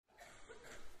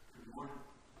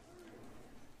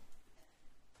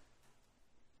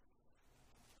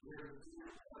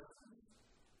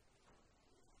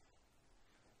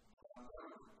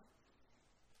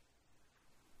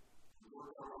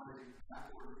already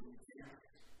backward in the camp.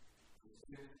 It's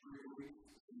been 3 weeks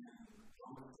in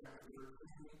Romans chapter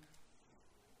 13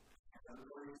 and other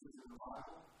places in the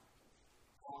Bible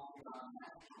talking about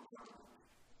national government.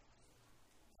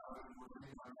 We're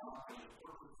things like God, the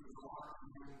purposes are,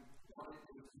 and then what it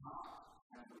does not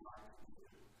have the right to do.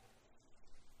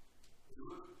 We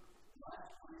looked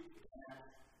last week at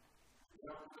the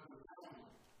government of the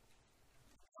family,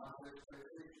 God's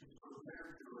expectations for the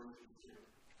marriage relationship.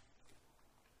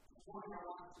 This morning I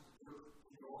want to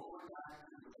go all the way back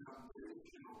to the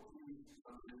foundational piece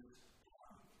of this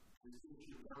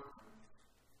issue of government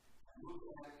and look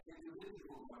at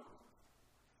individual government.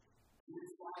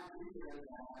 This idea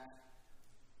that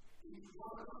each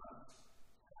one of us,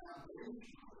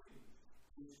 foundationally,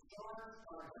 is charged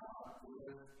by God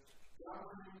with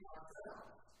governing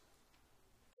ourselves.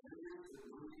 It is that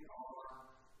we are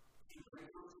to make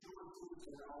those choices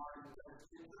that are in the best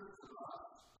interest of us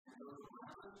and those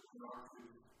around us. We are to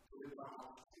live by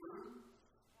what's true.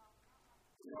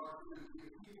 We are to be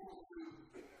people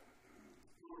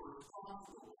who are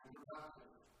responsible and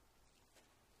productive.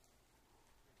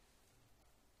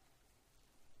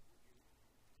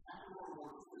 After World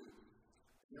War II,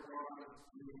 there was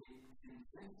the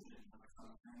invention of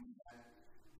something that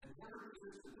had never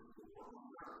existed before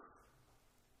on Earth.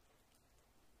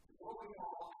 It's what we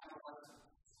call adolescence.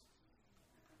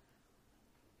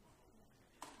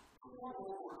 Before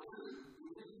World War II, we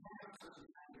didn't have such a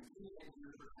thing as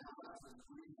teenagers or adolescents.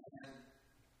 We had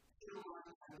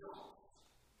children and adults.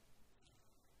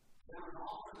 There was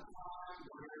often a time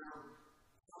where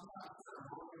sometimes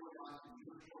ceremonially, like in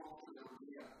Jewish culture, there would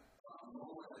be a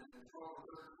moment at 12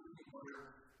 or 13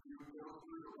 where you would go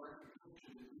through the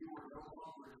recognition that you were no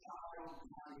longer a child,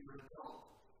 and now you're an adult.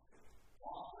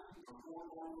 Often, before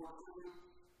World War II,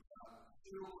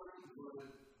 children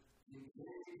would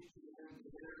engage in their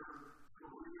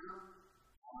career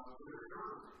very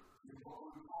early in what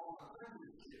we call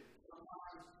apprenticeship.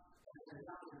 Sometimes, as they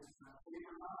got to 8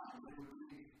 or 9, they would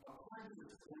be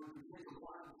apprentices, they would begin to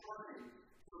learn a trade,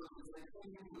 so that as they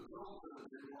came into adulthood,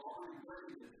 they were already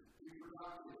ready to be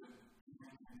productive and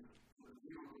to be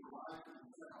able to provide for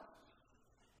themselves.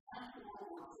 After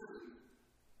World War II,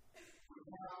 we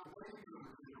have the baby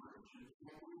boomer generation,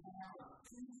 and we have a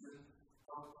season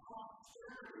of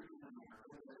prosperity in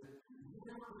America that has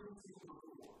never been seen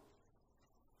before.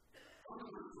 One of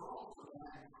the results of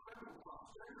that incredible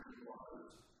prosperity was,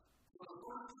 for the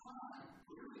first time,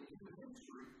 really, in the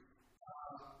history,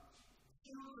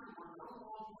 children were no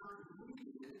longer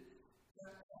needed to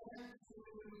add to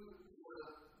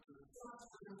the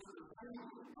substance of the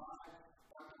family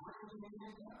by bringing in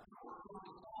income or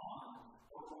going on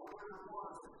or whatever it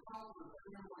was that helped the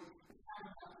family have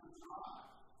to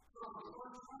survive. So for the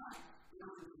first time, there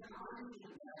was a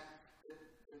generation that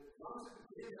wasn't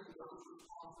given those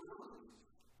responsibilities.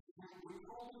 And we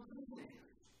call them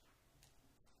teenagers.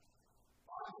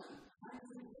 By the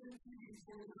 1950s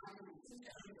and the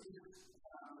 1960s,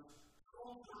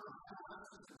 culture of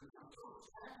adolescence has become so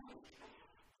established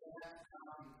that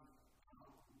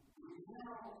we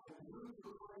now have moved to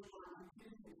a place where we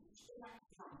didn't expect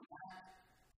from that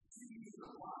season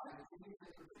of life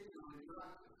anything particularly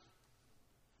productive.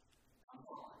 I'm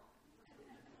sorry.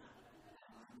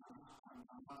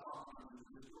 I'm not talking about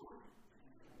this story.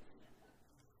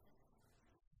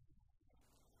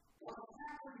 What's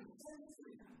happening since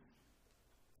then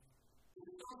is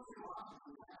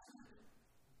sociologically fascinating.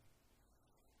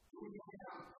 We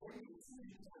have made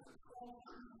decisions as a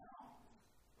culture now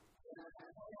that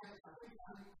have had, I think,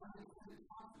 unintended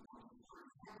consequences. For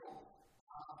example,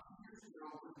 years ago,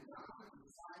 when the government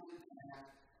decided that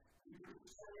you could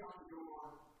stay on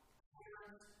your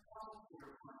parents' health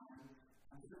care plan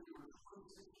until you were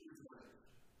 26 years of age.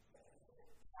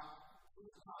 Now, this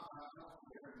is not about health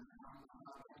care, and I'm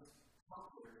not against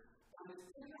health care, but it's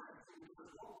interesting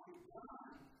because what we've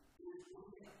done is we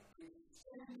have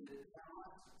extended our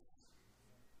license.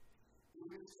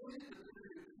 We've extended a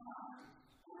period of time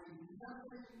when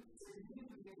nothing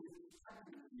significant is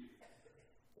expected of you.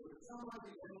 There's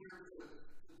somebody there to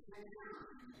take care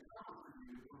of you, to cover for you,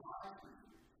 to provide for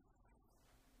you.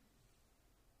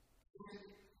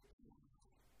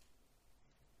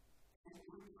 And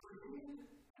we've created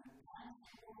an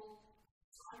actual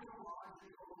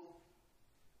psychological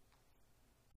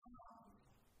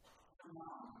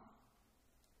phenomenon.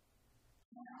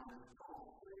 Now it's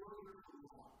called failure to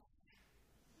launch.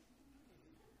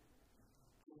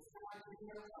 It's the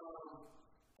idea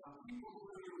of people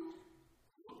who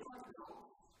look like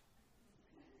adults,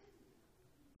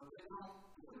 but they don't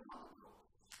live like adults.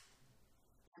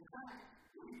 In fact,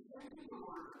 we've taken the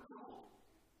word adult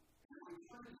and we've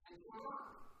turned it into a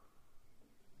verb.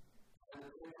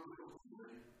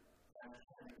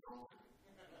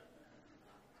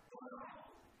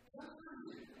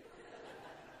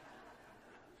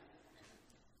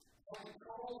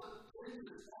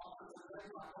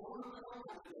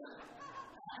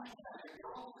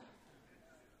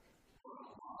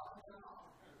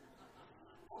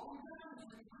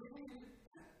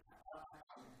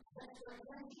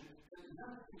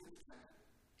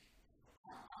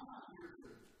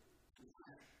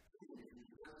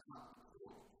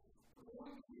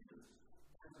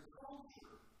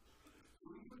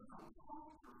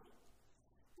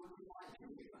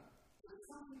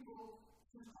 Some people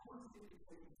just constantly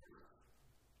taking care of.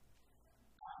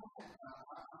 I'm a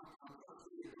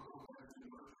trustee at a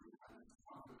university. I was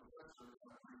talking to a professor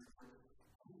recently,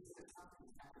 and he said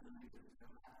something's happened to me that's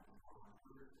never happened before my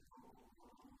career.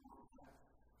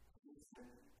 He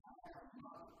said, I have a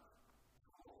mother.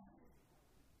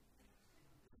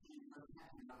 She's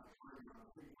unhappy about the career on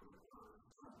paper with her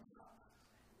son.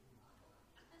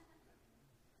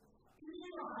 You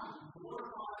know how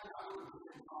mortified I was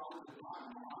in college and my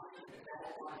mom and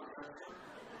all my friends.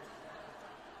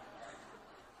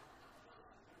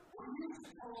 We used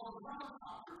to call them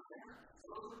helicopter parents.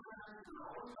 Those are parents that are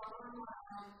always hovering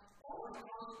around, always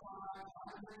close by,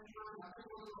 trying to make sure nothing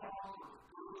goes wrong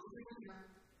or losing again.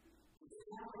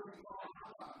 Now we're going to call them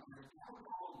helicopter parents. Now we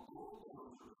call them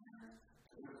bulldozer parents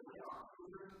because they are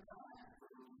clear in the time for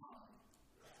those money.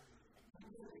 Let me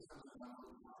tell you something about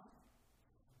those money.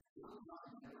 Those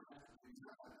money never has to be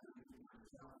done by anything for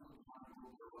itself. Those money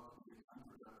will go up and be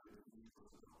unproductive and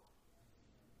useless at all.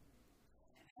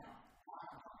 Now, why am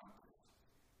I talking about this?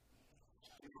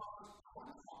 Because I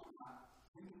want to talk about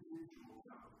individual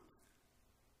government.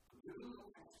 The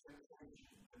biblical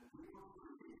expectation that we are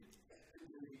created to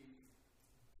be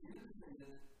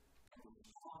independent and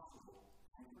responsible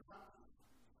and productive.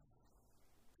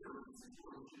 There was a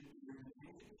situation in the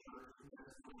ancient church in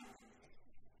Thessalonians.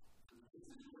 The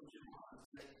situation was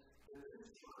that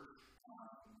this church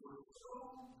was so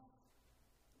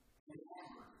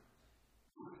enamored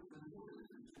with the news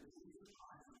that Jesus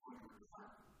Christ was going to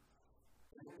return.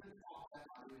 They had been taught that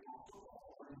by the Apostle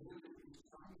Paul and knew that he was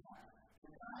coming back.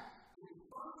 In fact, in the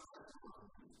first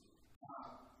Thessalonians,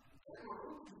 they were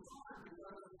really concerned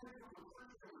because the particular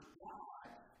church members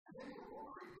died, and they were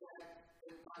worried that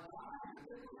by dying,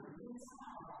 they were going to miss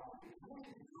out on all the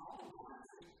blessings and all the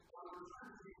blessings of the return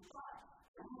of Jesus Christ.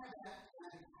 And we had that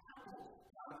incredible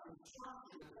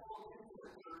instruction that Paul gave to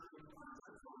the church in the first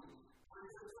Thessalonians, where he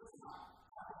says, listen,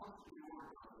 I want you to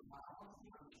work on it. I want you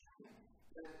to understand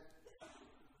that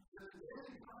the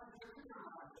daily times that we are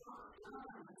not church, they're not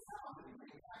going to miss out on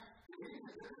anything. In fact, the meaning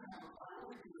that they're going to have a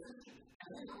priority position, and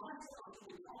then the rest of us will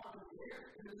be caught up in the air,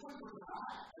 and the children will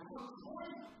die, and we'll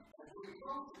join them as we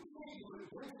approach the king who is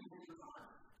waiting in his return.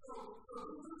 So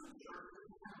this is a church that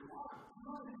we have a lot of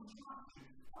good instruction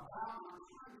about the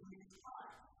return of Jesus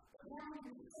Christ. But now we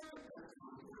can say that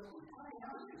what we're finding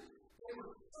out is they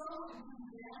were so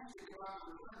enthusiastic about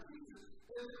the return of Jesus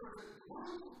that there was a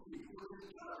group of people in the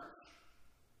church.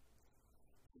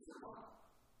 He said, well,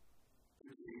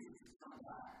 if Jesus is coming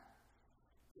back,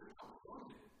 there's no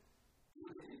point in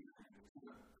doing anything that's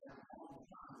going to have a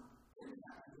long-term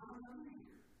impact. There's no money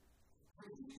here. When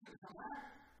Jesus is coming back,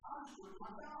 I'm just doing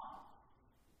my job.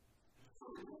 So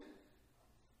they did.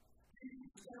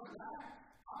 Jesus is coming back,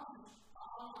 I'm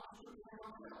just doing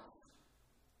my job.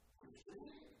 Which they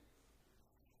did.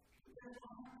 But that's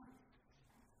what happened.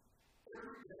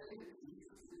 Every day that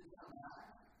Jesus didn't come back,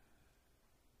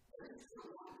 they still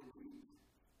wanted to eat.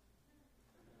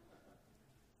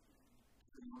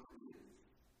 See what they did?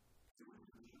 They went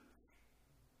to the church.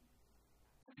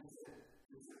 And they said,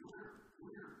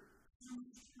 we're too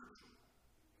spiritual.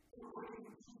 We're waiting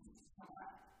for Jesus to come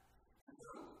back. And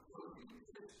so you can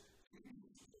just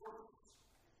support us.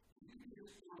 You can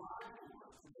just provide for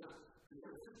us because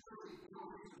there's really no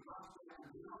reason for us to have to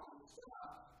do all this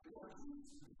stuff because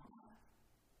Jesus is come back.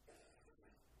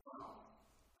 Well,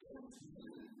 it's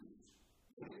news.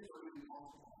 It is really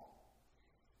possible.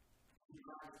 He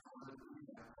writes from the movie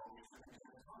that called the Second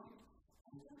Thessalonians.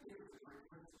 And he gives a great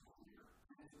principle here.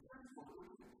 And it's a principle that we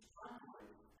can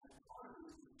extrapolate as part of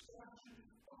this discussion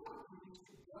of what we need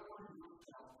to govern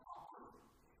yourself properly.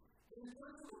 And the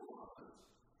principle was,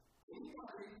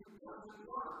 anybody who doesn't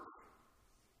work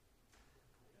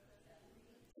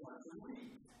doesn't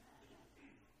lead.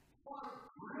 What a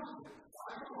brilliant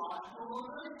psychological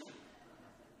motivation.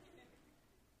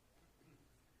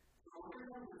 So we're going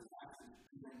to look at this passage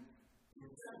in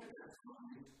 2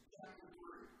 Thessalonians chapter 3.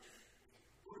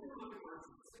 We're going to look at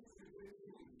verses 6 to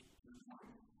 15 this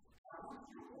morning. I want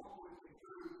you to walk with me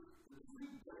through the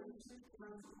three basic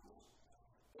principles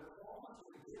that Paul is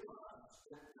going to give us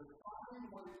that define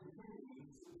what it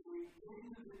means to be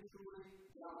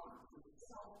individually governed, to be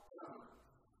self-governed,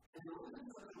 and to live in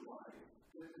such a way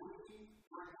that we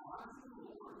bring honor to the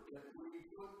Lord, that we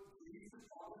put Jesus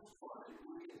on display,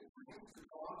 we advance the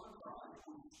cause of Christ,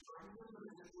 we strengthen the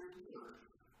ministry of the church.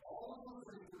 All of those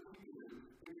things that we do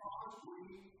because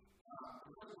we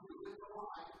live a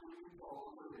life we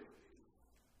control the living.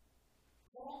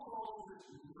 Paul calls this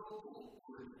noble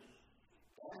living.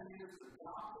 That is the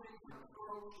godly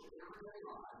approach to everyday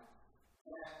life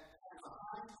that has a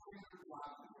high standard of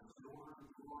godliness in order to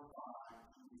glorify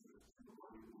Jesus in the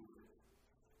way we live.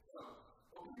 So,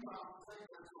 we'll be about to take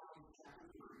Thessalonians chapter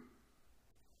 3.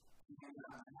 And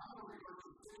I'm going to read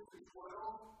verses 6 and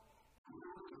 12. We're going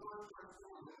to look at the first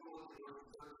principle, and then we'll look at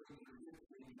verses 13 and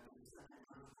 15 as the second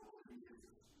principle that he gives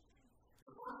us.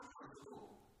 The first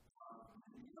principle,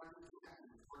 you guys understand,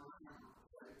 is for remember,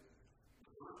 okay?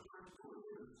 The first principle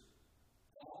is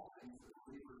all things that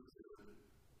believers should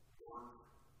work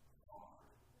hard.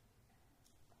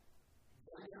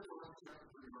 Thessalonians chapter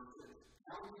 3, verse 6.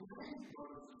 Now we commend you,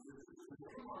 brothers and sisters, in the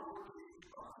name of our Lord Jesus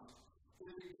Christ,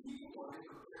 that the keep away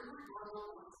from every brother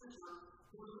or sister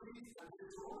who leads a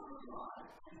disorderly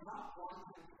life and not one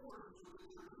in accordance with the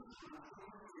tradition of the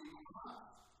received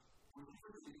Christ, which you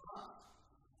received Christ.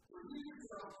 For you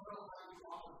yourselves know how you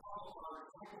ought to follow our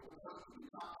example, because we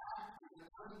do not act in an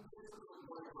undisciplined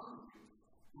way among you,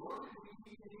 nor did we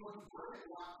keep anyone's bread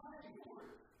without paying for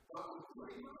it. But with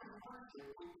labor and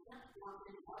hardship, we kept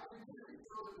working night and day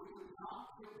so that we would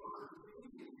not be a burden to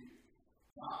any of you.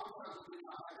 Not because we did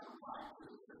not have the right to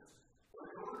this,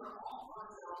 but in order to offer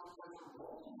ourselves as a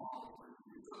role model for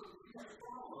you, so that you may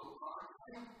follow our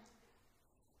example.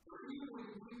 For even when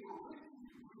we were with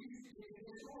you, we used to give you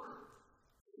this order.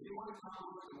 If anyone is not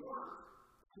willing to work,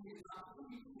 he is not to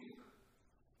eat either.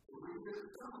 For we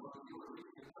did some of you are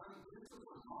leading an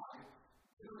undisciplined life,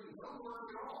 doing no work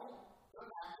at all, but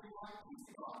acting like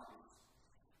busybodies.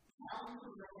 Now we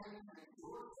command and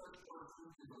exhort such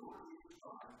persons in the Lord Jesus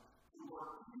Christ to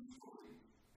work peacefully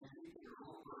and keep their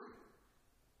own bread.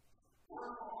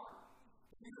 Work hard.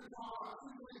 You can talk about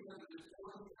two things in this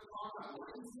point. You can talk about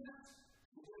laziness,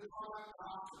 you can talk about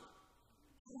gossip.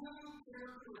 Two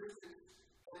characteristics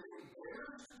that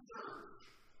embarrass the church,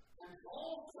 and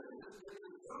Paul says they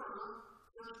deserve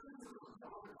their discipline. I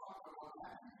want to talk about what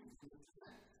that means in this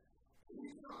thing.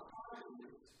 These are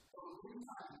applications of the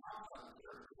inside and outside the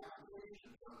church, the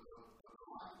applications of the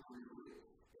life we live.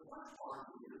 The first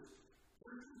part is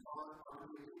Christians are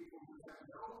the people who have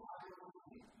no idol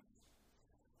hands.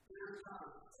 There's not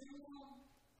a single,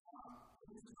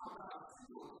 this is not about a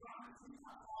single occurrence. He's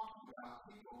not talking about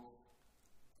people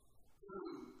who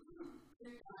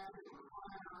take back in the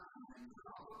recliner and put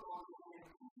on the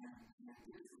hand and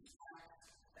get some snacks.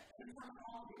 He's not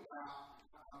talking about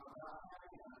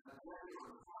having a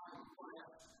regular time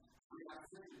rest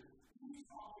relaxation. He's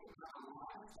talking about a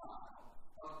lifestyle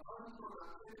of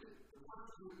unproductivity. The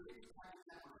person who takes back in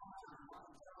that recliner and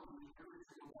watches television every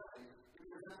single day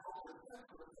because that's all they're set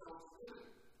for themselves to do.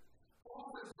 Paul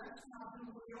says that's not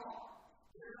who we are.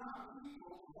 We're not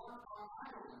people who work on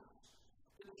idleness.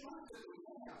 The choice that we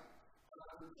have,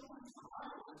 the choice of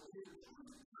idleness is a choice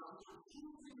that comes from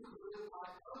choosing to live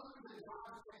like other than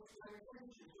God's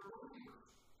expectations for believers.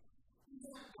 He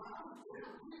said, God is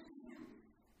there with you.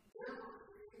 There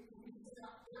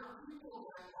are people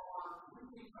that are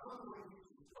living other ways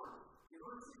to serve. In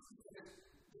verse 6 he says,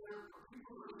 there are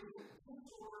people that are living a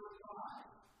disorderly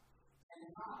life and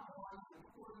not one in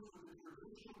accordance with the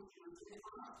tradition which you receive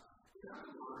from us. In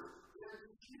other words,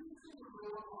 they're choosing to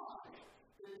live a life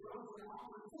that goes in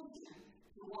opposition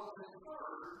to what they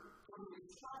heard from the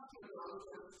instruction of those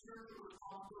that have spiritual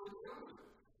responsibility over them.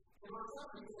 In verse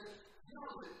 7 he says, you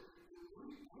know that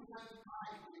we had to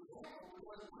find an example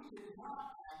because we did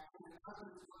not act in an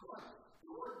undisciplined way.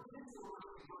 The word discipline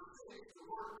in verse 6, the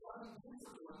word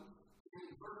undisciplined in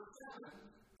verse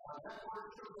 7, that word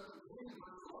shows up again in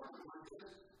verse 11 where it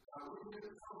says, we did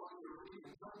someone who are leading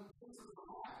an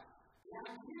undisciplined life. The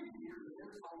idea here is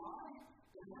there's a life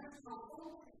and there's no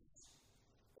focus.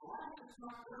 A life that's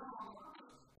not done on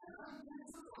purpose. An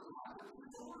undisciplined life, a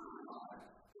disorderly life,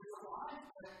 is a life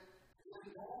that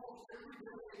involves every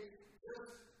day just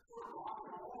sort of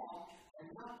walking along and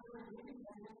not doing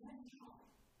anything intentional.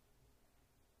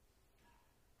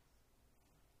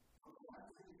 Okay, I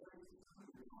think you guys are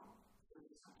clear on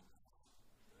this.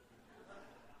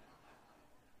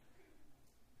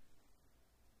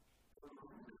 But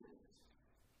remember this.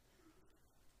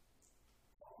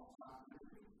 Paul's not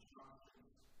giving instructions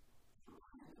to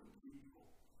random people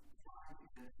trying to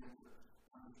get them to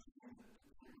understand that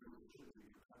they really should be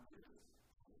effective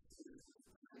as citizens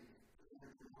of faith.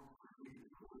 created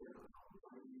to live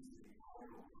by using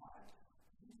idle life.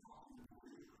 He's talking to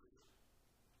believers.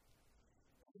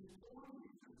 And the point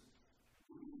is,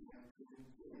 we have been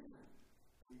given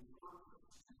a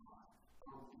purpose in life,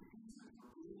 a reason for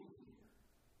being here.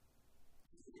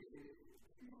 You see,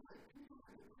 people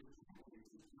think that Christianity is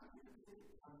just not going to take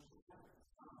it comes together.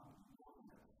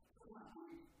 Sometimes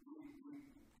we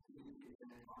communicate in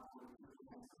a positive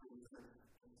way.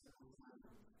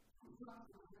 Who's not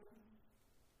forgiven?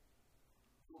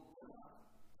 Well,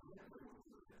 I'm never going to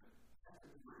forget. That's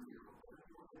a 3-year-old. That's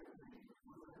what they're doing.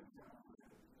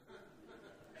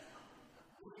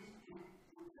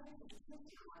 We take this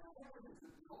picture like heaven is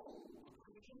the goal of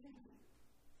Christianity.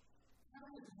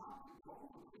 Heaven is not the goal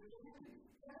of Christianity.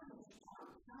 Heaven is part of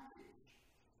the package.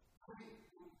 I mean,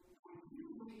 when you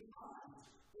meet Christ,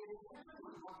 if heaven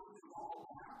was what it was all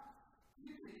about,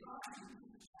 you meet Christ and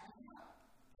you just hang out.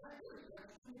 Hey,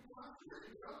 that's the Christ. Here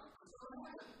you go. It's from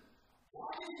heaven. Why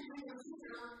do you think it's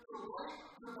here to wait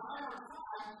to buy our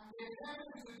time if heaven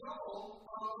is the goal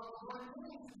of what it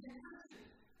means to be a Christian?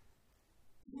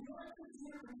 You have to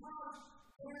consider because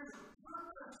there's a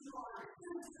purpose to our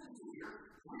existence here.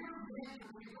 We are made to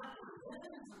be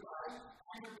representatives of Christ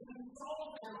and to be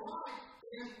salt and light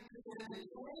in the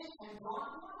day and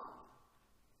dark world.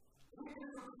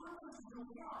 There's a purpose to who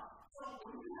we are. So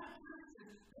when we have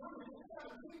Christians, when we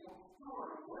have people who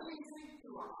are lazy,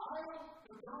 who are idle,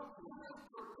 who don't live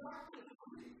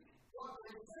productively, what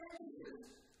they say is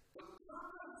the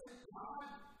purpose that God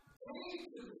gave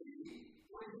to me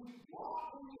when He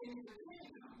brought me into the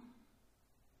kingdom,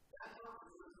 that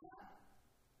purpose is that.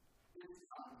 It's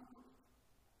comfort.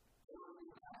 What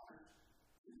really matters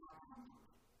is my comfort,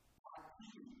 my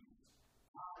peace,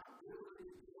 my ability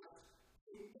to just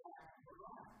take back your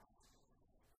life.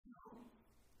 No.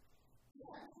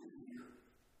 That's in here.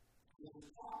 The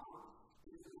proper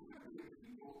is that we're going to be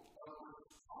people of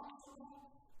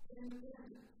responsible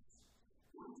independence.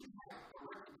 We should have a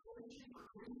reputation for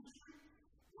ministry.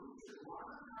 We should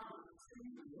learn how to see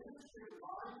the ministry of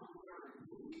life when we're in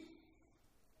need.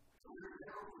 So we're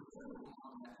never presentable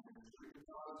on that ministry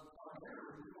because our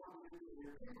error is going to be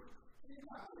their favor. Think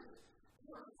about this.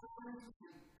 There are times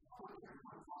in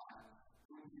our life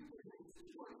when you get in a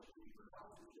situation, either a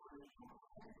health situation, or a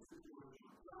family situation,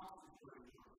 or a job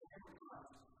situation, or a family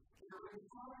crisis, there are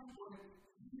times when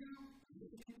you need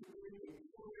to be a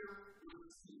clear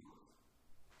receiver.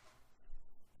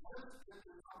 Notice that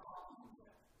there's no problem with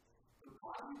that. The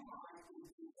body of Christ is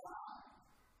designed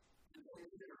to take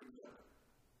care of each other.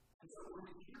 And so when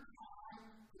it's your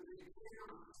time to be a clear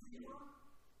receiver,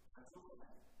 that's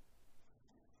okay.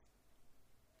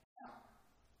 Now,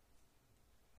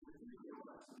 this is a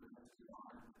lesson that has been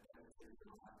honored that has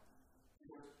taken life.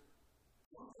 Because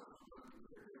most of us are going to be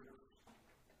caregivers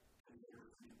and care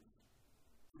receivers.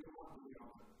 We don't want to be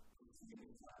on the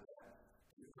receiving side of that.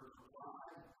 If there's a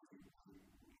pride, we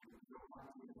don't want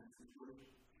to be in that situation.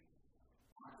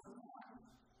 Sometimes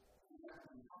we have to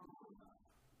be humble enough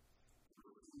to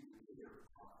receive the care of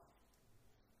God.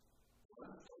 But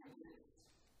understand this.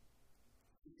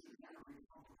 You should never be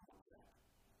comfortable with that.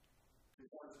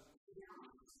 Because care of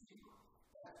the receiver,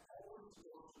 that's always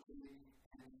supposed to be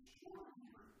an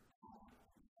extraordinary moment.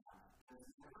 That's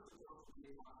never supposed to be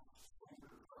a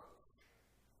standard approach.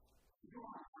 You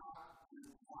are not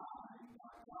designed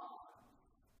by God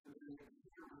to be a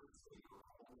care of the receiver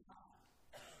all the time.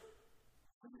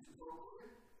 When it's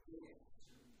appropriate, yes.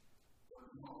 But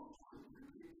most of the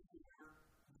people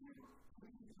here,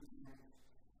 please be next.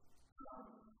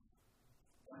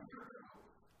 A year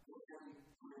ago, we're getting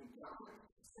ready to go and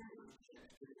stimulus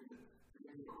checks to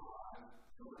begin to arrive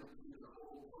going through the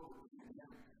whole COVID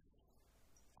pandemic.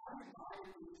 I'm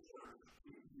invited to the church.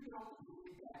 If you don't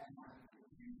believe that money,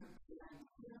 if you have been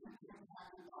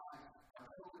impacted by a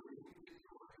COVID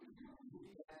situation, you don't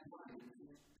believe that money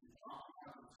is dropping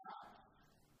out of the sky.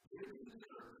 Give to the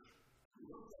church to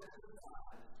look at the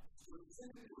side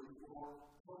specifically for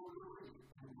COVID relief.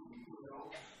 And we will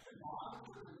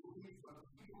monitor the needs of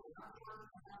people in our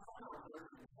church and outside our church,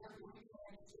 and we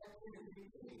can check in and be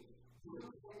paid.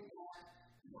 We'll take that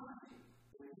money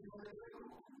that you have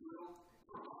available and we'll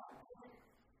provide care.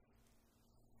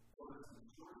 Well, that's an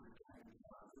extraordinary thing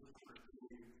because this church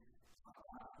gave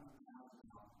about $100,000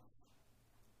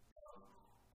 of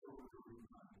COVID relief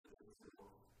money that they said,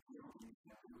 well, we don't need to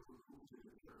have your food to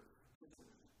the church.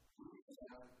 Listen, we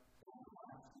have over the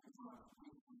last 2 months,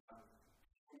 we have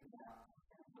taken out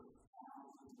and put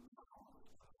thousands of dollars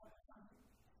of that money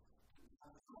to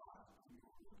touch the lives of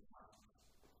people who are in crisis.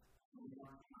 In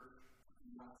our church,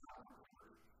 outside our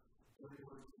church, but it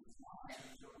was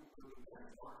designed so the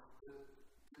best part that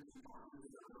is important is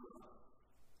the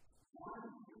one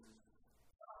of you,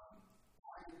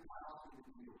 I get my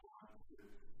opportunity to want to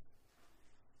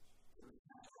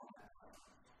pass on that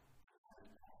question.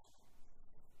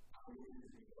 I mean, it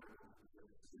is important to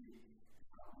see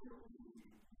where we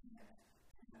met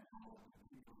in that moment when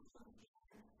people understand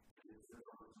it's their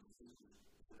brothers and sisters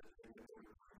that they get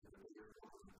their friends that they're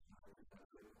important and I think that's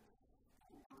critical.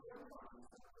 The other part of this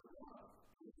that I love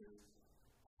is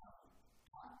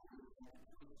I feel like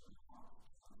it was some fun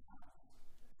sometimes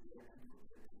to get people to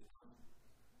take this time.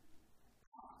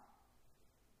 Why?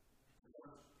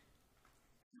 Because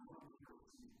you want to feel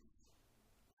Jesus.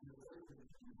 And the way that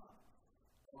you love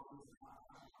all this time,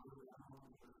 I really don't want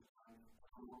to church time,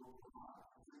 I will provide.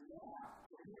 I say, yeah,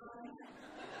 you know what I mean?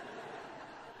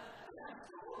 Yes,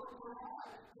 the Lord will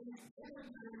provide. He's given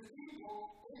to his people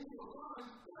in the Word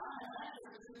that I have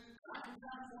access to, I can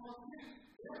pass them on to you.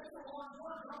 There's the Lord's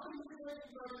Word. How do you relate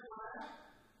to that?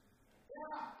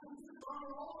 Yeah, this is from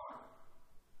the Lord.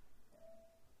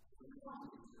 This is from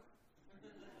the Lord.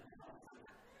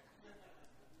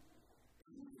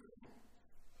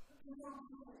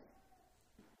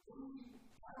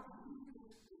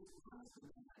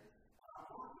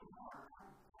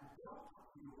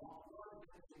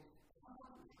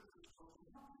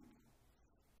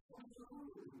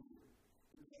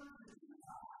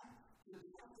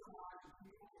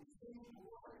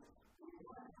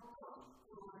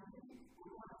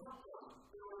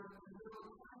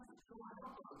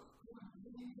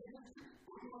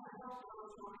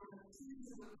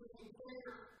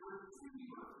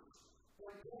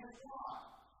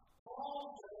 Paul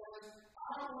says, I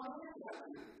don't want to tell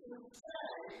you to say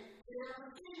they're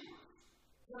the keepers.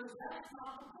 Because that's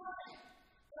not the point.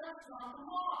 That's not the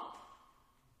law.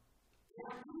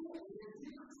 What we do is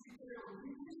you can see there when we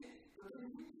read it, but when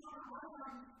we start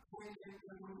wondering when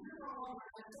we're all in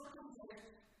that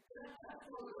circumstance, that's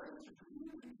what the relationship you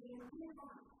became a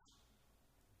keeper.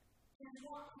 Here's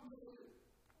what we do.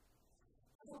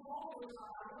 So Paul is, I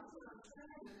want you to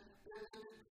understand that the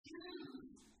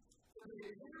Jews to be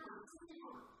a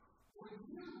keeper, when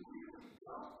you really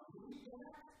don't believe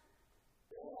that,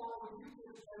 or when you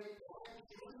just make bad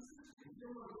choices and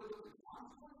you don't live with the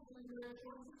consequences of your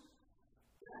choices,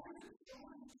 that is a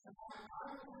choice. And I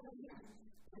don't believe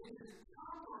it is a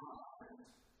compromise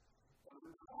of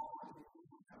the calling that you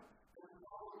have and the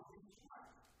calling of Jesus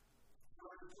Christ. So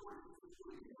I'm sorry for this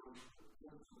week,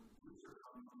 when some research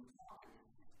on this topic,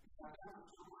 I have a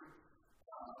story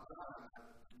about a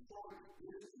Detroit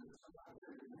business, a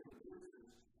very big business,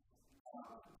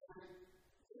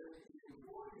 the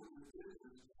employees of the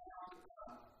business found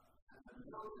a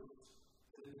notice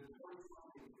that had been placed on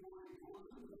the employee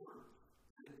bulletin board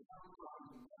that had come from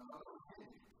another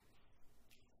company.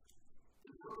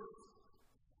 The notice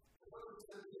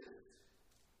said this: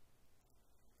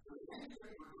 the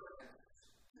management regrets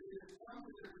that it has come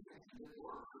to their attention that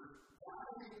workers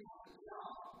dying on the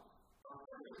job are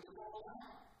failing to fall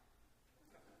down.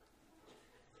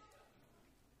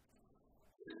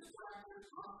 This practice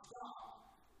must stop,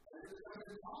 as it is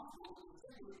impossible to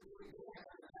distinguish between that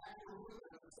and an actual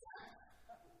movement of the staff.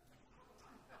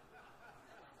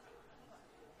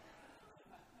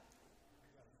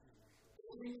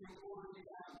 Please record the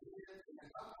accident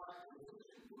and upright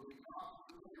position will be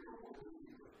constantly reported to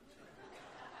you.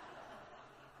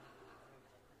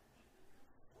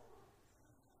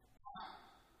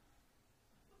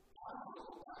 I don't know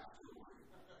the backstory,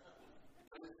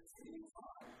 but it seems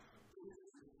like it's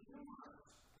a humorous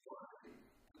way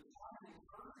to try and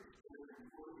encourage their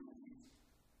employees.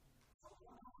 So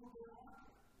what will they want?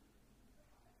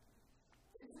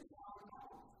 It's a common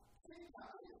problem. Think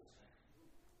about this.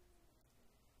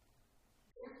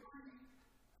 Every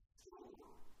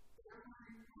store,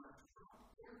 every restaurant,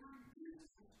 every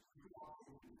business you walk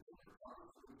into,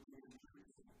 regardless of the industry,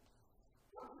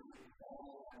 what do they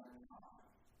all have in common?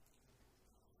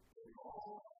 They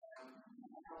all have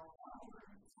moral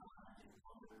blundering signs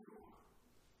on their door.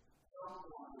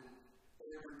 Unwanted at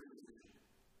every position.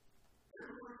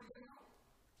 Everywhere you go,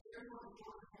 everyone's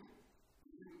working.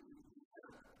 You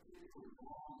particularly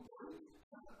long break.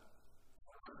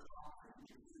 Restaurant where you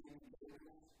can see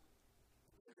individuals.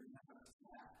 They're going to have a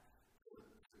snack to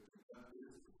conduct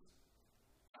business.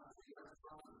 I see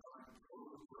restaurants that are trying to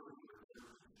close early, but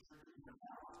they're restricting their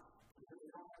hours because they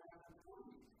don't have enough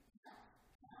employees. Now,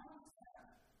 how is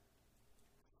that?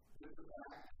 With the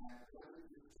fact that whether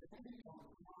you're standing on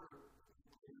the corner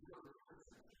in the other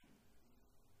section,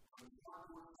 on the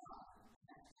cardboard side, and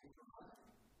take the money,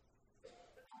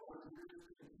 or you're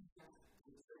just content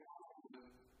to stay on the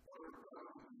other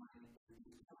government money that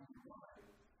is coming your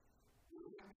way, we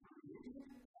have created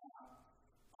a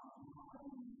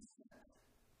mindset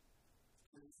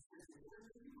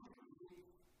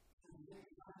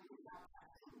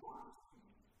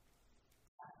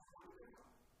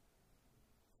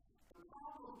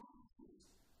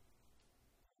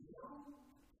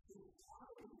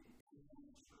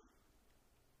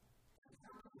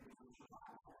everything from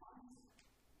survival lines.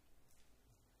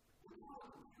 We want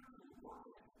to really work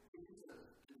at it. It's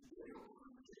a jail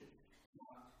created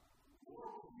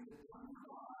worldview that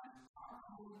underlies our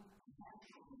own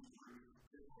national history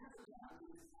that has about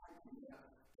this idea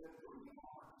that we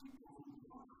are people who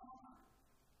work hard.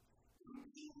 We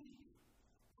achieve.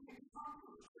 We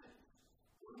accomplish things.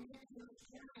 We get to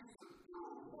experience the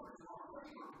rewards of our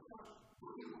labor because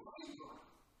we labor.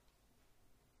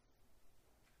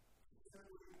 Except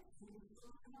we continue to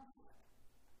conflict.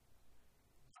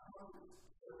 I know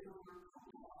it's very hard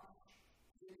to watch,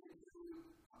 get into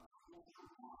a culture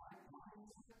wide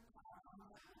mindset. I'm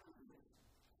not sure of it.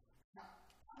 Now,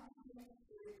 I can't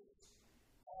fix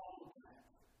all of that.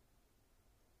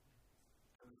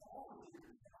 But Paul is here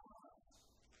to tell us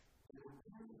that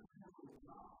within the temple of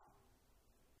God,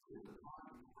 in the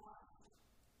body of Christ,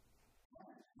 that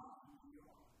is not who we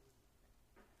are.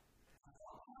 I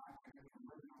thought I could have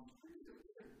read on the street the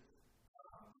other day.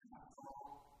 I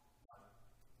saw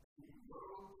he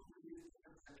rose to his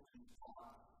confession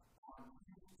spot on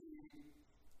Tuesday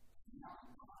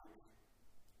mountain bike.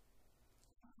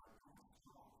 I'm like, oh, my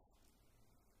God.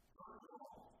 First of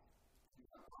all, he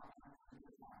got bike in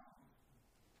his mountain.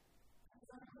 And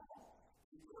second of all,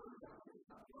 he really got his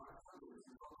stuff right. So this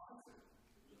is what I said.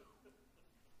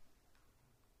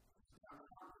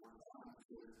 Our correspondence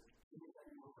is, can you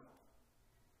take your breath?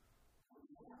 What do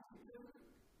you have to do?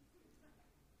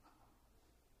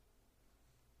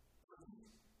 But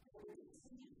he's a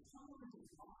decision. Someone in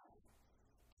his life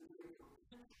to make a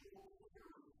perpetual prayer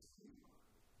of the Savior.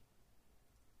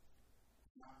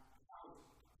 Now, I was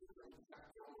thinking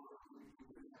back over we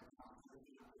didn't have a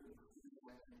conversation. I didn't see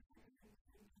that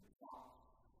and thought,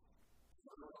 so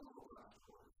I don't know about the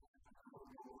story. I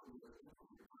don't know what it was.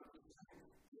 But I'm just saying,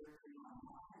 there in my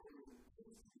mind, there was a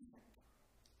disconnect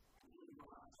between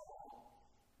what I saw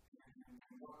and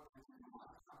what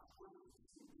my choices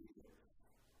to see there.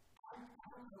 I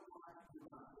don't know what I can do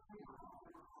about it. I don't know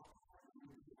what I can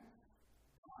do about it.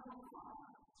 I don't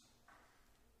mind.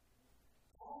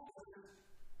 Paul says,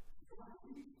 you're going to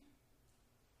leave.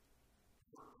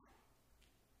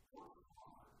 Work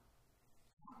hard.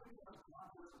 Not because God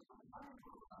doesn't provide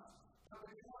for us, but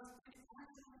because it's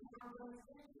actually our best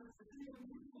interest to be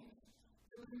obedient,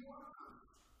 to be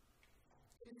workers.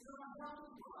 It's not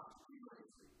helpful for us to be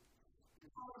lazy.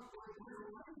 Because when we're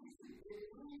lazy, it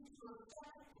leads to a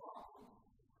second problem.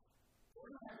 We're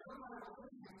going to have no other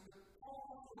things that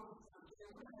Paul wants us to do.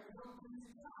 We're going to have no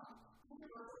busy time. Look at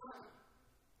verse 11.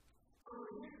 For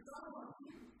the years some of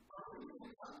you are leaving the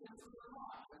abundance of their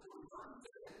life, as the Son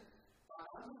said, by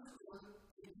understood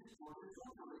in his word,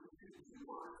 using two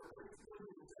words that basically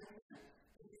mean the same thing.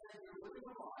 He said, you're living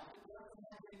a life that doesn't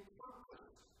have any purpose.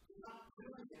 You're not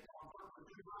doing it on purpose.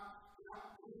 You're not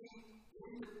being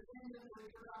independently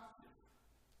productive.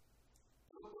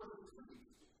 Look what it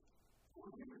reads. For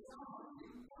you and some of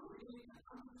you are leading an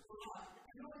unfruitful life.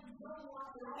 You know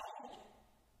what at all.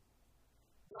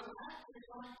 But actually,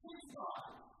 like his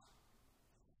body.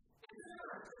 It's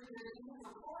interesting that it is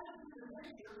according to the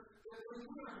nature that when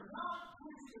we are not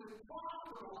busy with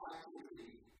profitable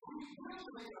activity, we will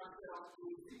make ourselves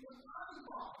busy with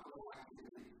unprofitable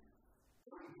activity.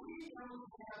 When we don't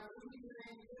have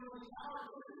anything filling our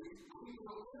days, we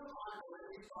will fill our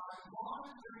days by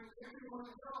monitoring everyone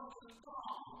else's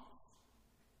problems.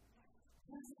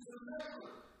 This is a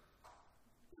regular.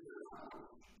 This is how we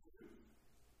should do.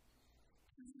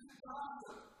 This is a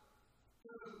gossip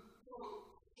to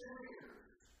quote shares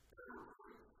that are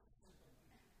free.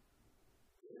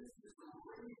 This is a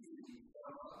lazy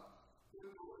fellow who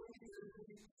believes that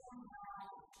he's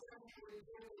somehow sexually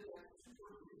gifted at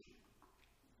supervision.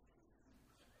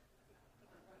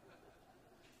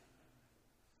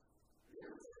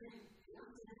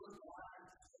 Everything was like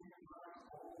standing by a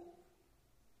hole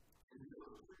in the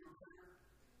middle of the refrigerator.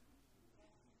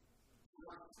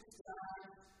 Like 6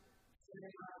 guys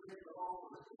standing by the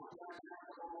hole, and one guy had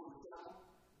a hole in the middle.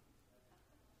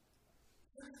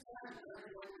 6 guys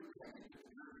graduated with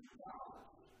 $80,000.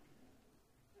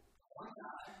 One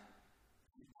guy,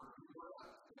 he's working for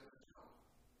us to get the job.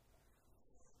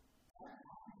 That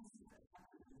mindset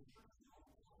happens in church all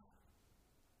the time.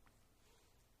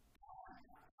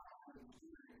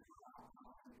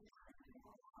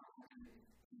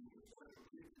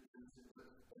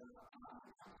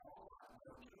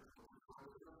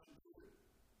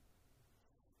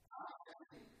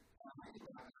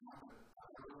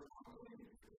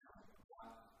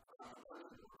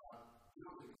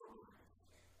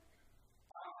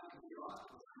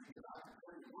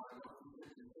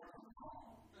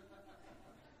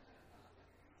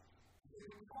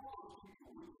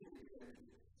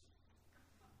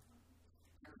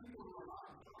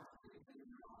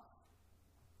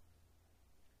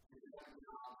 that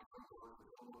job to go to work, to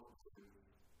go up to,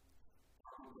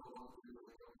 probably go up to the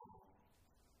wake up home.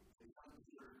 They come to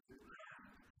church, to the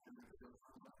and then they go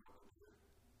somewhere to go to.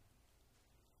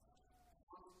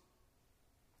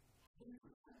 Here's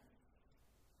the thing.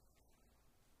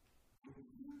 When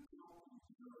you don't know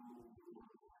your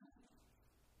plan,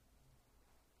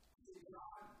 see,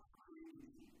 God created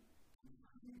you. He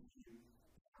created you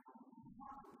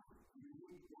remarkably,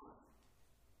 uniquely.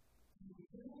 He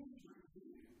made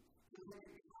you to make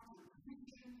a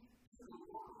contribution to the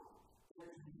world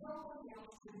that no one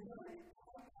else can make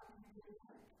quite like you can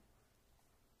make.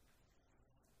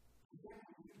 Yet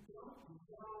when you don't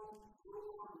know your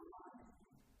life,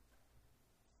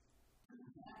 the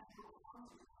natural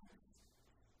consequence,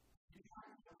 you try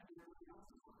to come to everybody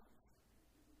else's life.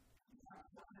 You try to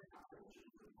come to how they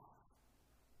should live life.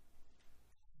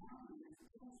 Now, the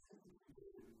best thing you can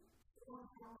do for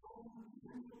your own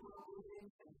mental well-being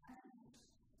and happiness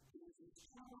is to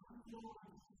discover your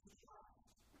Jesus Christ.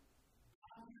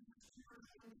 How you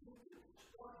spiritually gifted,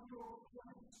 what your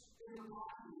place in the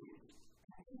body is.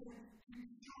 And then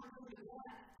you try to do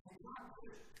that, and God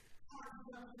will charge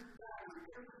up your battery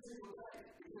every single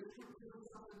day because you're doing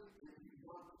something that you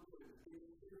love to do.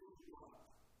 It's what you love.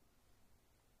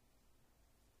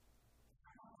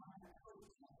 I don't find that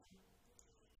close much.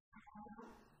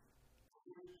 However,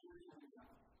 here's something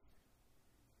else.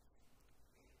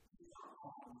 These are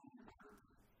all in your church.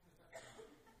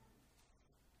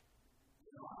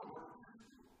 You know, I work in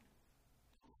preschool.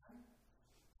 Okay?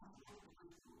 I'm working in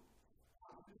preschool.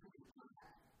 I'm doing it for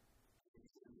that.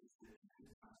 It's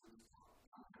not so smart.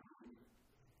 I'm going to read it.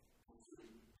 We'll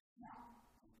see. Now,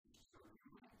 so you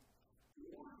may. You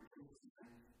want to do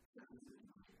something that is in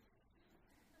your head.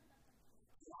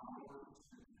 So I'm working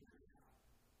to do it now.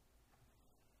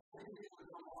 Maybe it's going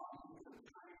to go on with the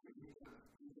train, and you're going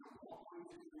to walk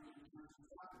away from your church and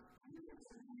stuff, and you're going to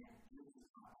say, yeah, this is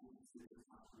not sweet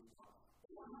spot.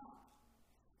 Or not.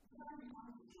 But I mean,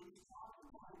 I'm the sweet spot in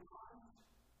my life.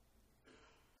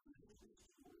 This is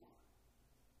true.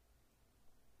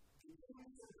 You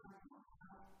can't sit back and look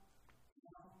out, you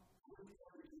know, really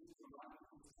everything to life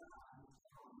from the sky, and it's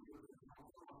all good, and it's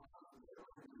all up, and it's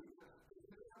all good, and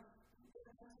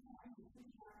that's why you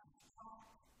think you have to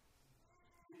stop.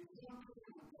 You can't put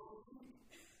in a low key,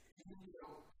 and then you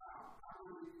go, wow, I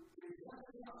really, there's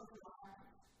nothing else that will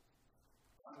happen.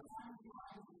 By the time you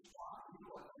find the spot, you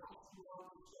know what else you will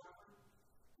discover?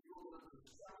 You will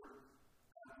discover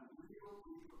real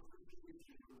deep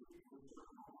appreciation for the people who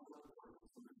serve all those other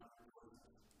places in the country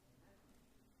places.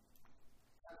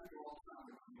 That's what you all found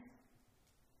with me.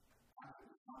 I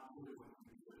could not believe what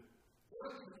you did.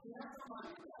 Well, you can have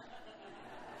somebody back.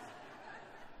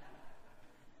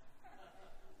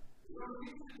 We don't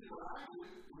need to do what I do.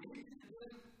 We need to do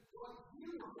what you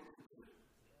are meant to do.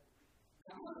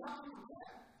 And what about you with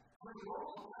that? When you all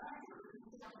go back here, you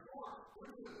can say, Lord,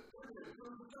 we're good. We're good.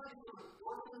 We're good.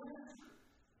 We're the ministry.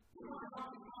 You don't have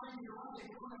to find your own thing.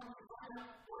 You don't have to find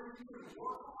out where you can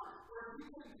work hard, where you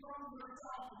can throw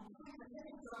yourself and think of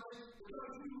getting something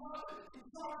because you love it. It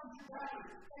charges your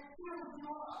battery. It fills you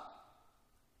up.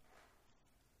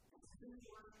 It's this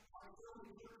church, like so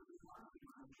many churches in our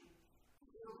generation,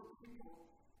 filled with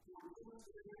people who are just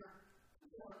there to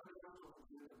tell everybody else what to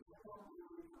do. They don't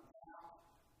really know how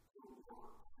to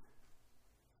work.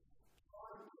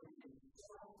 Part of being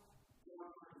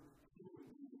self-governed human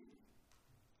being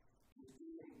is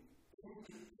being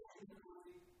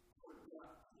independently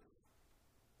productive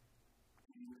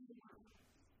in your church.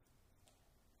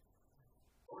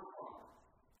 Work hard.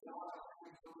 God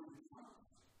has given you funds.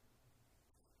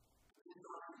 It's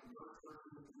not in verse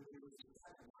 13 to do with the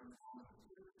second principle of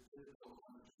the physical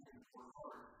understanding. Work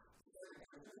hard. The second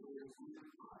principle is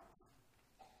really right.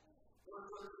 Verse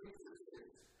 13 says this.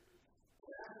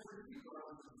 But as for you,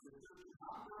 brothers and sisters, do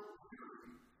not grow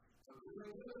weary of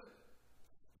doing good.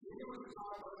 You would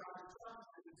talk about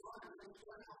instruction and try to make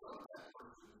special of that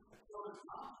person, so it's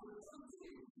not to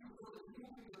associate with you for the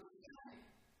healing of the shame.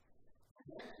 And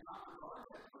yet, not regard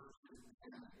that person as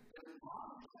an enemy, but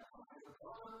admonish that one as a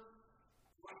brother,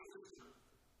 my sister.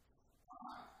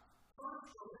 Alright. First,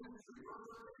 for ministry, verse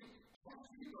 13. As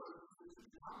for you, brothers and sisters,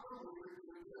 do not grow weary of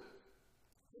doing good.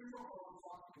 Here's what I'm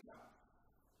talking about.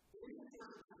 In the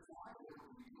church, there's a lot of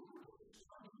people who are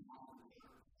studying on the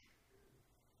church.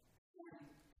 And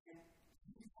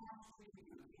he's not speaking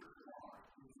to the church at large.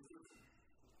 He's just listening.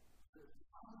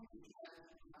 I'm going to try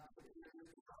to get this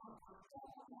from the church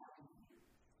all around you.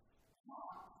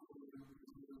 Not to the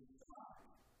side.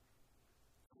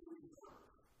 Who you serve.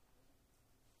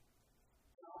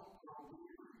 Don't grow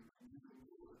weary in doing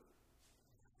good.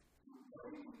 The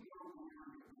way we grow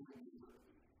weary in doing good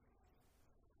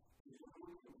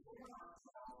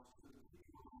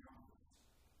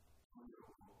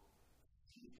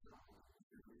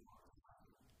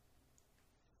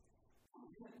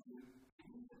begin to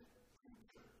benefit from the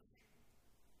church.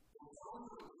 It's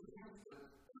also begins to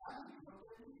value what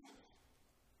they do.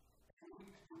 And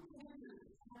we begin to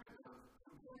kind of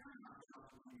comparing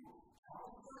ourselves to people.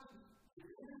 All of a sudden, the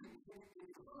enemy takes a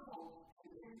foothold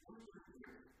and takes what you're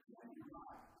here. And you're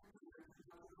right. It's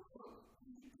because of the book.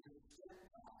 You should just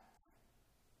set back.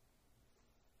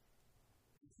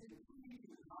 You see, the key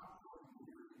is not what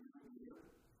you're here.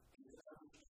 It's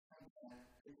understanding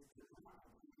that it's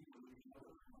designed to be with each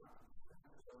other.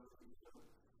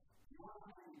 You want to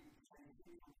be saying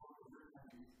people over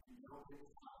and you know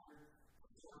it's not here.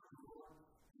 Serve the Lord.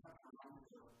 You have to remind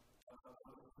yourself of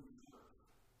who you serve.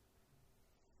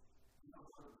 You don't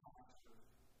serve a pastor.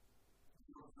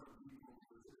 You don't serve people who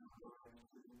are sitting on the bench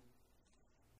with you.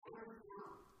 Whatever your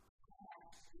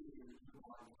task is in your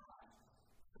lifetime,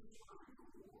 you're serving the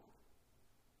Lord.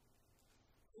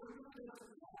 So it really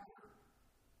doesn't matter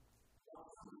what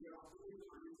somebody else is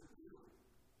or isn't doing.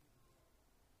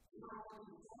 You're all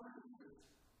concerned with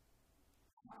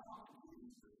how to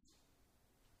use this.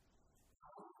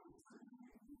 How to continue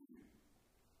to do.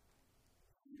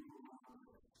 You will not know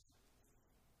this.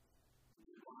 This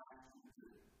is what I ask you to do.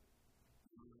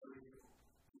 You are grateful.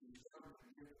 You serve the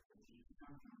gift that you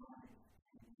come to money.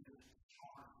 And you just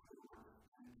charge the Lord.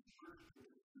 And the church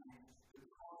is saying, the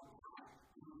cause of Christ,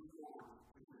 move forward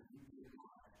because you did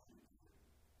what I asked you to do.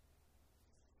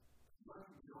 Let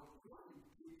me go. Let me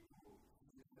keep you.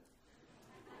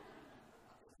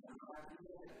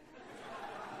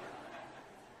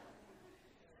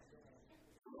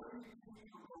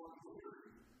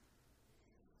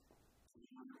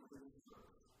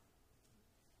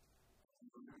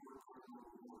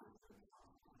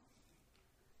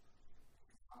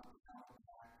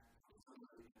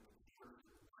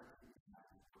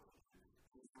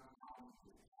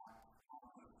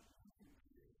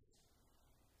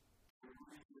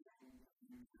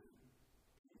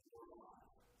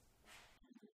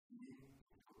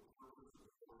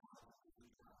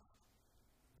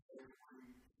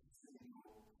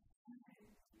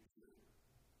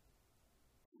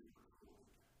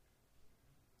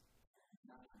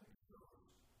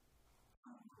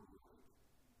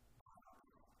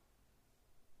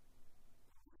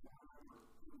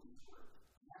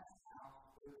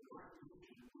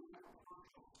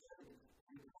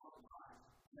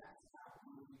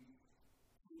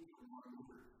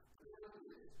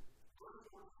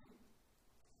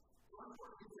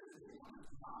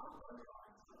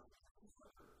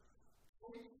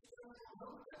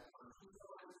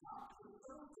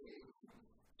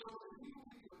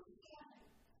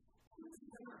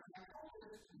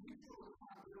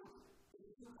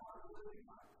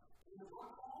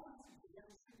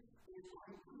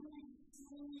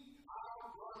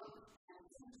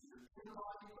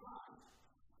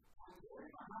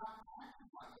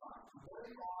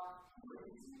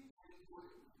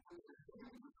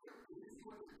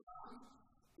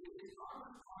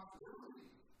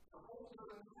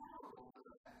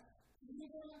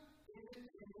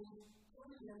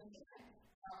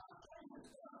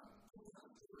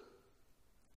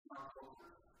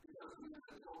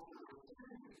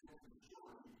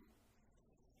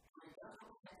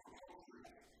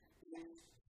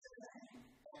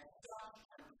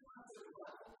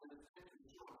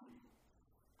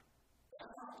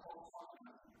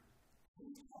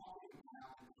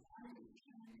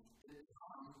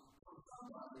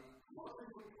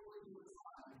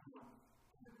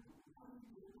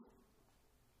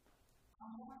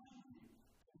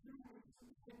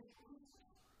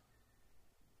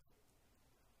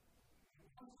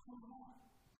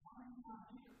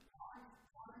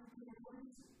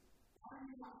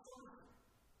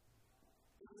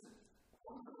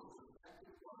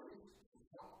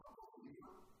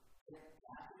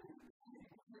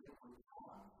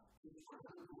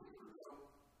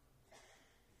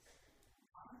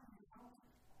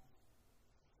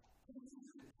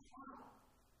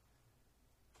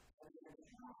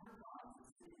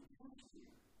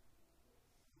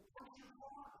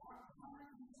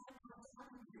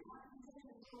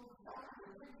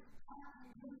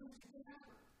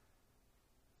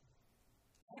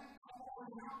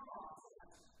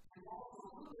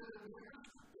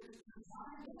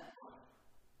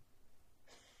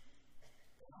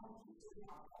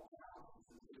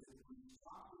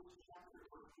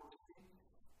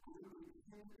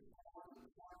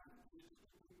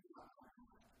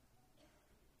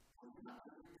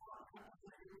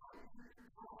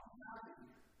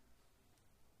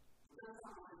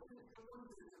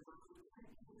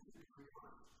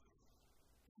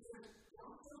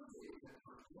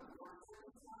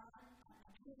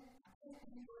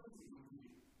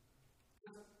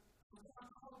 Because God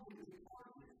called you to be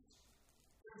part of it.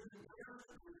 There's an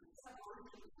embarrassment, there's a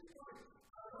separation between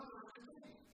another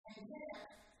community. And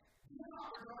yet, do not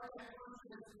regard that person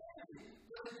as an enemy,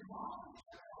 but acknowledge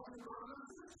that as a brother and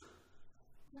sister.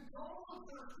 The goal of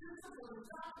church discipline is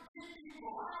not to kick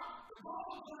people out. The goal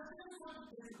of church discipline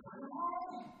is to bring them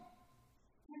home.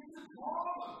 It's to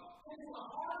draw them into the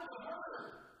heart of the herd.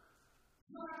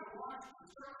 You don't have to watch the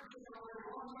church get out very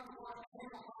long. You don't have to watch the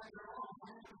camel fly very long. You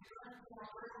don't have to get ready to fly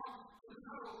very long. To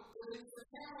know that it's the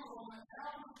camels on the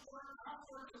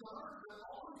outskirts of the herd that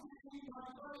always keep my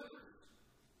brothers.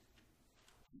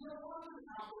 You don't want them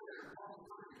out there all the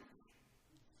time.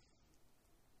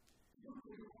 You don't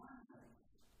need to find them.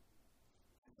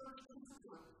 Church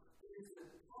discipline is the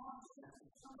process of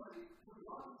somebody who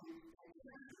loves you and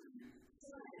cares for you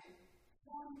saying,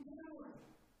 what are you doing?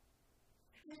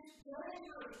 It's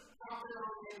dangerous out there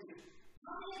on the edges.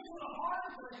 Come into the heart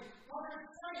of things where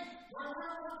it's safe, where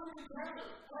we're working together,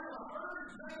 where the herd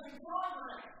is making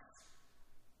progress.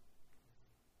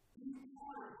 Be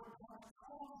part of what God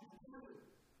called you to do.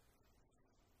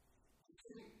 You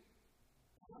see,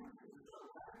 one of the things that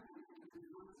so radically in the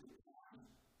university at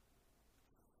times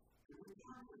is we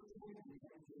try to turn it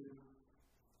into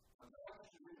a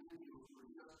collection of individuals who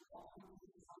are just walking into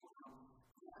the sunshine,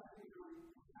 who have a degree,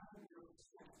 who have a real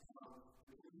sense of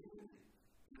the community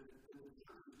that the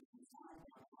church is designed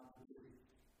by God to do.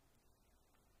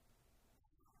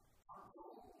 Our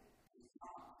goal is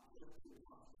not just to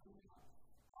cross the sunshine.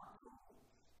 Our goal is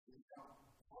to help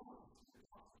all of us to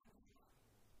cross the sunshine.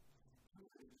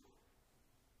 This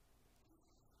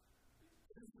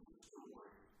is the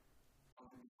story of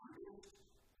the greatest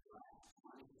last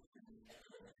life in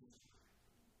history.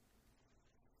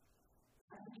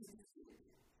 That means it's good.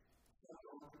 That's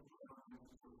all I'm going to do.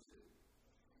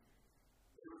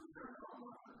 There was a miracle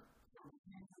runner from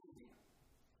Tanzania.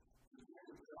 His name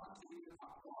was John T.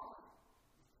 Unavoidable.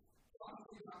 John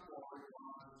T. Unavoidable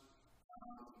was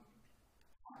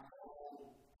my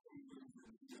whole agents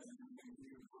and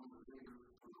things from the bigger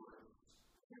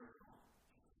miracle.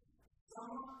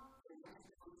 Summer in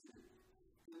Mexico City.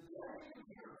 The day of the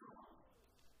miracle,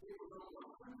 it was over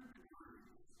 100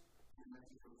 degrees in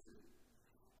Mexico City.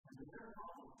 And the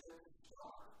miracle was set to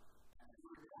start at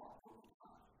 3 o'clock local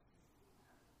time.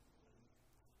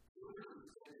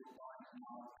 Literally scheduled by a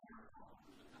miracle.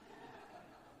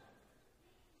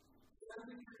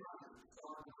 73 runners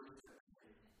started the race that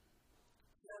day.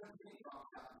 17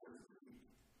 dropped out because of the heat.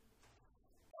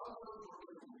 Of those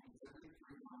were living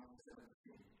 73 minus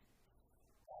 17.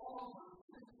 All of them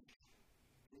finished,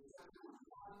 except there was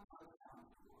one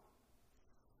unaccounted for.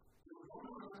 There was one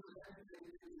runner that had to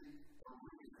take to the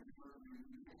arena in front of you.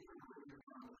 You can't really get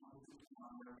around the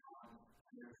 161 marathon,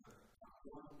 and there's a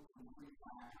one complete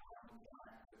lap around the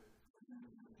track that is in the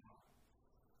finish line.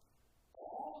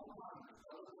 All the runners,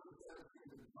 other than the 17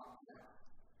 that dropped out,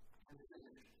 had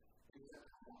finished,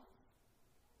 except for one.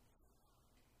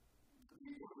 The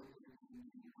people that came to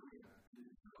the arena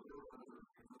didn't know there were other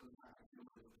track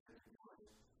activities taking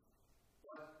place.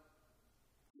 But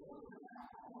more than that,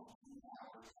 almost 2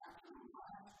 hours after the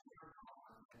last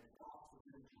marathon had crossed the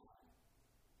finish line,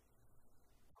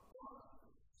 a bus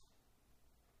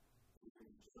was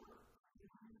being served in the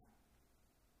arena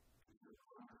because the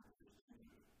runner had just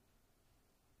injured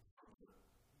from the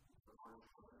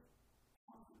archway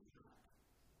onto the track.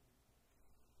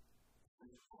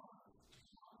 This was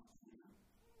John Stephen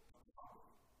of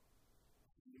Power.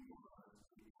 He was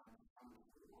the unaccounted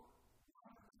for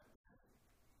runner that day.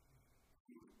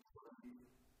 He was praying,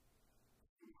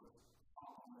 he was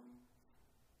following,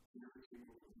 very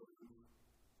able to move.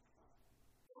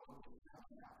 But what was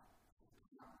found out was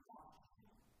not watching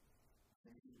him.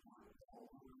 And he was all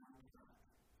the way around the track.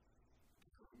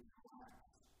 So he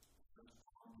collapsed just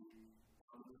on the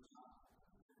other side of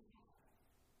the finish line.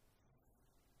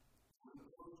 When the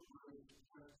post-race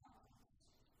press conference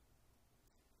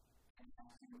and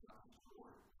asking about the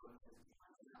story, but as it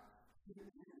turns out, he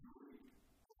had been injured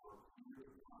for a period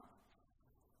of time.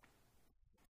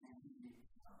 And he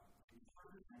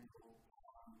turned his ankle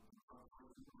on the front part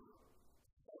of the road,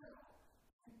 fell,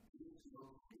 and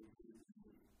dislocated his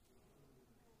knee.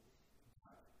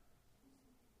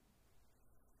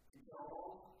 He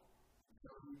fell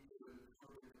until he could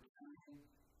sort of get pain,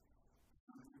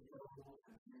 uncontrollable,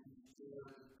 and then he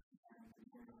stood and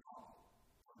began to hobble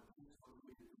on a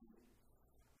dislocated knee,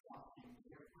 watching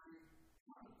every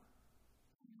runner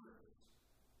in the race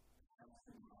pass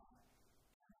him by,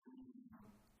 and leaving him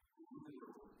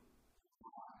literally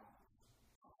miles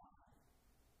behind.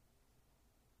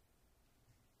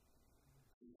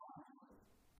 He finally,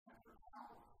 after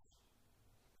hours,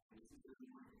 faces his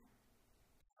dream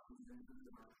comes into the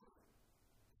darkness,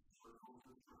 circles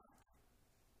the track,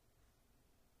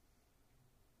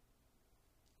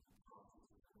 and crosses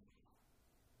the finish line.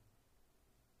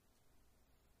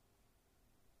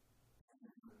 And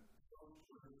in the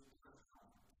post-race press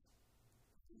conference,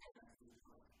 he asked this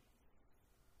question: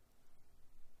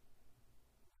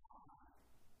 why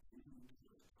didn't you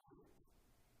just quit?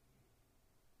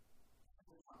 I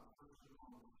think my person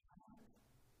on the planet,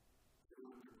 it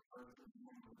was your person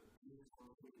that is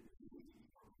located in the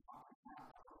from 5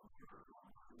 miles from here on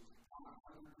a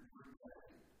 500-degree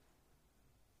day.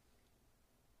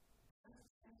 That's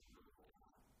the answer to the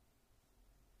time.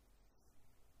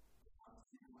 I'm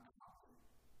seeing my copy.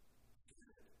 He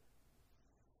said,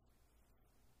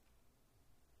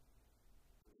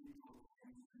 the people of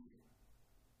Tanzania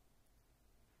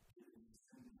didn't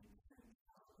send me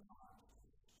 10,000 miles to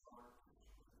start this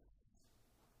race.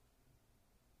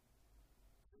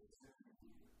 They sent me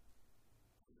here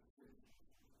to finish this race.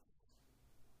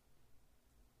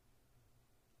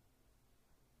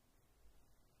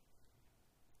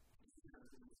 You see,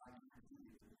 that's an exciting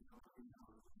idea that nobody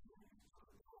knows the names of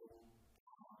the gold,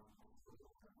 bronze, and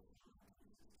silver medals from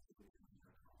 1968 in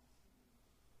America.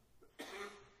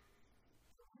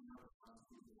 But we know that some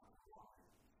people want to walk it.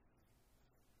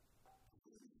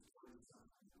 Because he displayed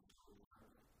something that was so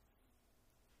incredible.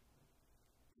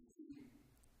 You see,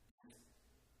 as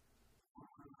one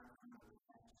thing after another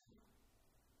passed him,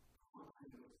 one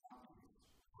thing that was obvious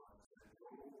was that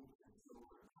gold and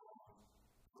silver and bronze,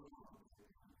 those were on the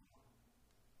same finish line.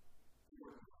 He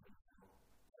wasn't going to medal.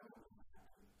 That wasn't going to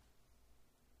happen.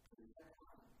 But he kept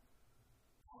running.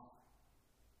 Why?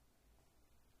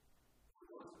 He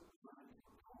wasn't running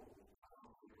for gold. I don't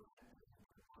know if they were thinking,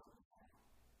 but it wasn't now.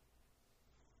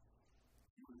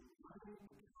 He was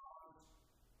running because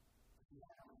he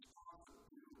had a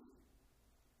responsibility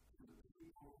to the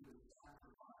people who had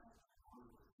sacrificed in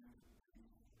order for him to be.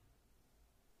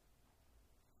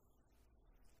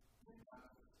 Think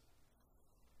about this.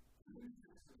 The New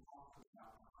Testament talks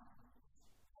about times,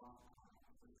 lots of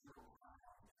times, and several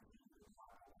times in the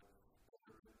Bible that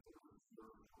there have been different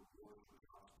spiritual rewards for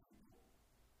God's people.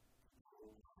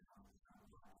 Gold times, times,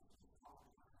 righteousness, all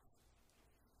the times.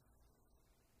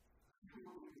 You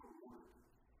will be rewarded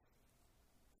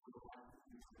for the life that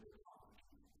you live upon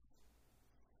Jesus.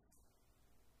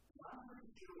 But I'm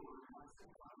pretty sure, and I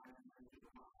think I might mention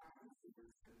what happens is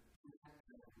that we have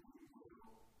to we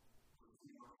will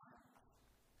receive our friends.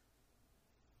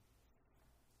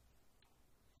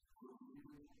 We'll be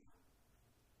with you.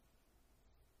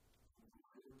 And we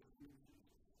will be with Jesus.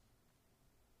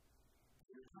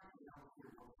 There's nothing out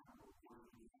there what kind of work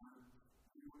you've done.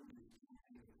 You wouldn't be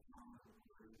standing at the throne of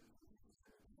grace if Jesus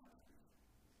said nothing.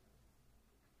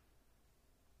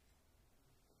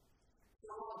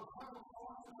 So the Bible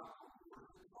talks about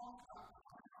works, it talks about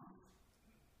triumphs.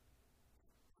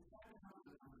 We've got to come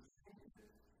to understand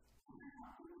that we're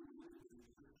not really living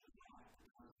this Christian life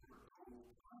because there are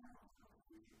gold triumphs in the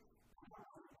future. We're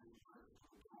not living this race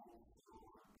with gold,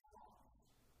 silver, and bronze.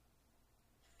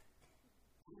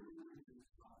 We're living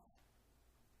this life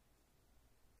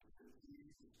because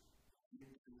Jesus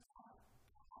made this life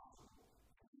possible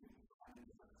and he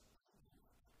invited us to him.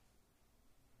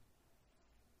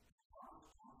 Our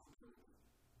responsibility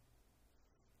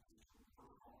is to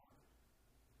work hard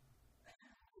and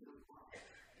live right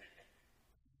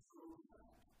so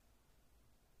that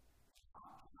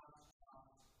not just us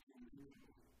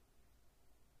individually,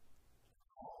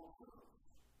 all of those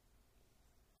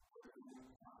who are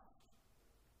in Christ,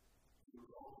 who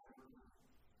are all ever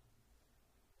living,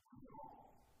 we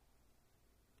all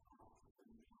cross the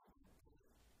finish line together.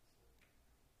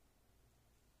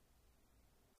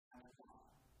 That's why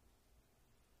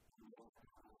we will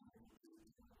have a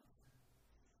ministry tonight.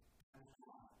 That's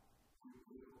why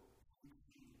we will teach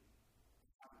you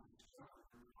how to discover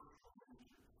your personal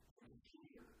ministry and share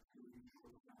your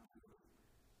mutual accountability.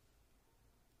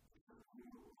 Because we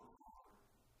will work hard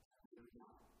and live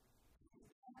right.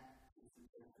 Because that is the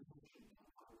definition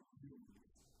of our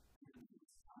unity. It is the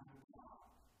sign of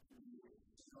God to be a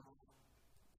self-loving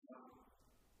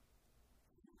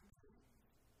human being.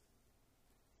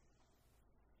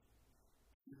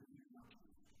 You know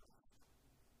Jesus Christ.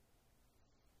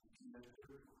 You see that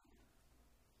critical here.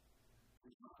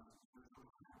 Because there's no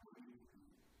collaborating with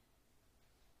you.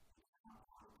 It's not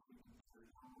part of things.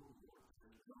 There's no reward.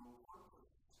 There's no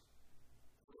purpose.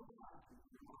 So the life that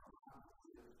you are allowed to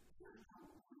live, there's no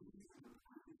reason to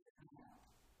breathe in and out.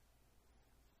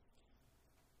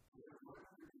 Because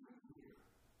whatever you're doing here,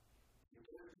 if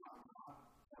there's not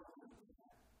God element in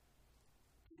that,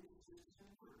 it's just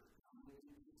temporary. I mean,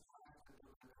 it's the fact that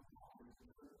the always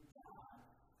going to die,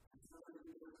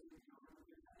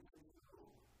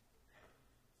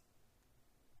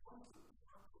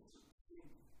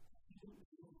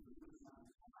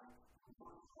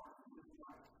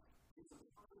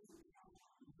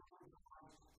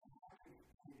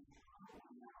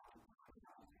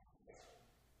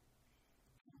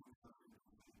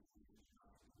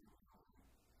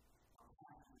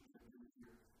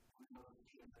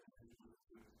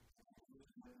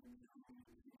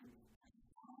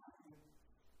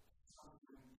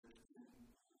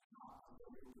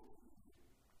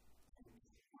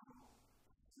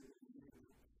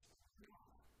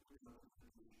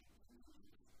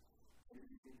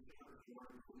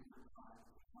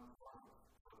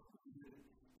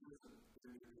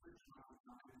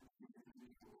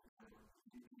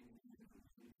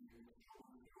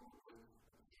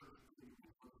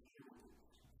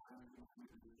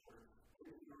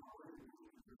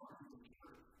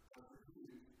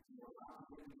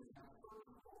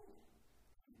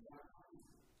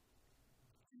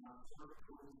 Not serving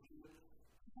according to it,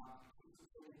 not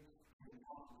participating in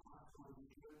all the times when you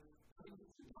do it. I think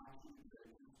it's advice you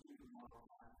today to speak of moral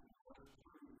practice. Let us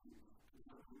pray with you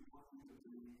because we want you to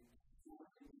be fully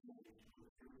engaged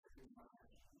with everything about us.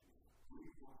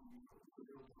 We want you to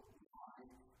live with the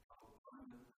life of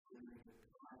abundant living that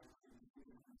Christ has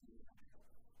given to you.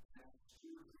 That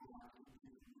spiritual life that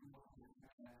you want to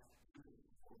have living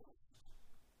for us.